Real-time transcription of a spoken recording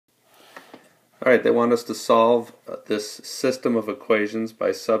Alright, they want us to solve this system of equations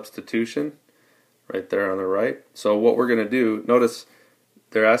by substitution right there on the right. So what we're going to do, notice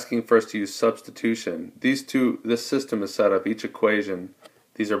they're asking for us to use substitution. This system is set up, each equation,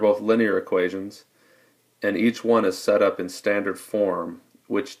 these are both linear equations, and each one is set up in standard form,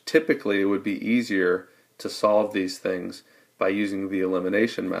 which typically it would be easier to solve these things by using the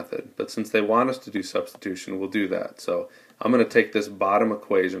elimination method. But since they want us to do substitution, we'll do that. So I'm going to take this bottom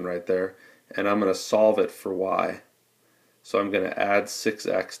equation right there, and I'm going to solve it for y. So I'm going to add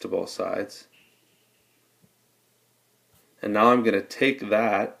 6x to both sides. And now I'm going to take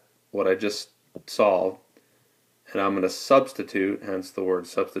that, what I just solved, and I'm going to substitute, hence the word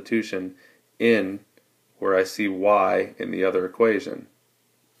substitution, in where I see y in the other equation.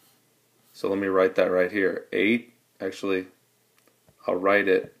 So let me write that right here. 8, actually, I'll write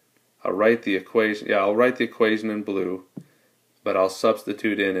the equation, I'll write the equation in blue, but I'll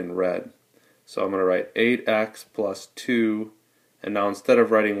substitute in red. So I'm going to write 8x plus 2, and now instead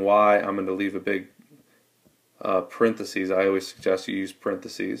of writing y, I'm going to leave a big parentheses. I always suggest you use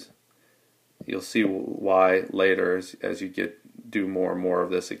parentheses. You'll see why later as you do more and more of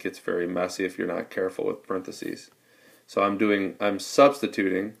this. It gets very messy if you're not careful with parentheses. So I'm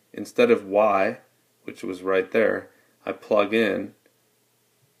substituting, instead of y, which was right there, I plug in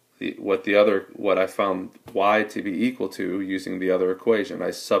what I found y to be equal to using the other equation.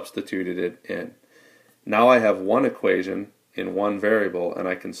 I substituted it in. Now I have one equation in one variable, and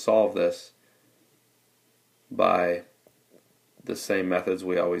I can solve this by the same methods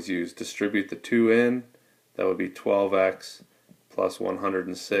we always use. Distribute the 2 in, that would be 12x plus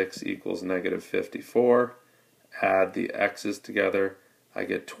 106 equals negative 54. Add the x's together, I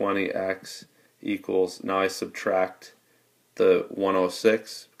get 20x equals, now I subtract the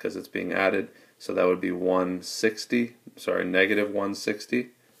 106 because it's being added, so that would be negative 160,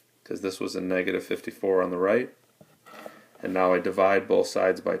 because this was a negative 54 on the right. And now I divide both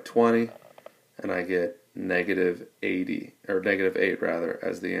sides by 20, and I get negative 80, or negative 8 rather,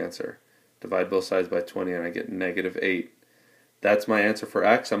 as the answer. Divide both sides by 20 and I get negative 8. That's my answer for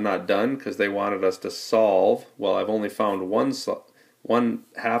x. I'm not done because they wanted us to solve. Well, I've only found one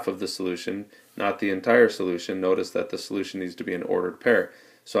half of the solution, not the entire solution. Notice that the solution needs to be an ordered pair.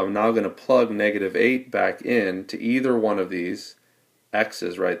 So I'm now going to plug negative 8 back in to either one of these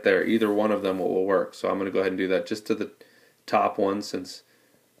x's right there. Either one of them will work. So I'm going to go ahead and do that just to the top one, since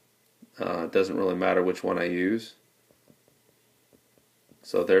it doesn't really matter which one I use.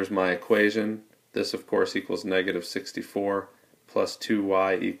 So there's my equation. This, of course, equals negative 64 plus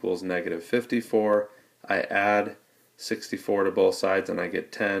 2y equals negative 54. I add 64 to both sides and I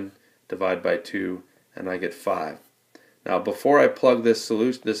get 10. Divide by 2 and I get 5. Now before I plug this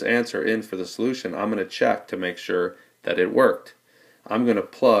answer in for the solution, I'm going to check to make sure that it worked. I'm going to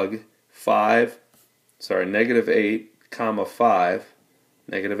plug negative 8 comma 5,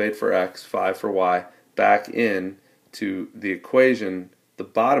 negative 8 for x, 5 for y, back in to the equation, the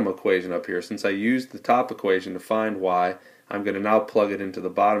bottom equation up here. Since I used the top equation to find y, I'm going to now plug it into the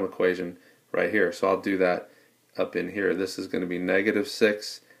bottom equation right here. So I'll do that up in here. This is going to be negative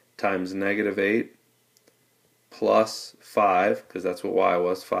 6 times negative 8 plus 5, because that's what y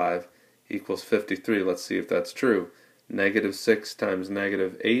was, 5, equals 53. Let's see if that's true. Negative 6 times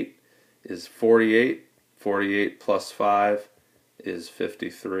negative 8 is 48. 48 plus 5 is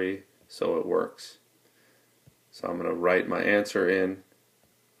 53, so it works. So I'm going to write my answer in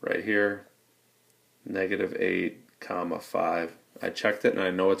right here, negative 8 comma 5. I checked it and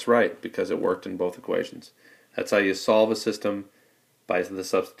I know it's right because it worked in both equations. That's how you solve a system by the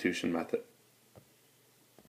substitution method.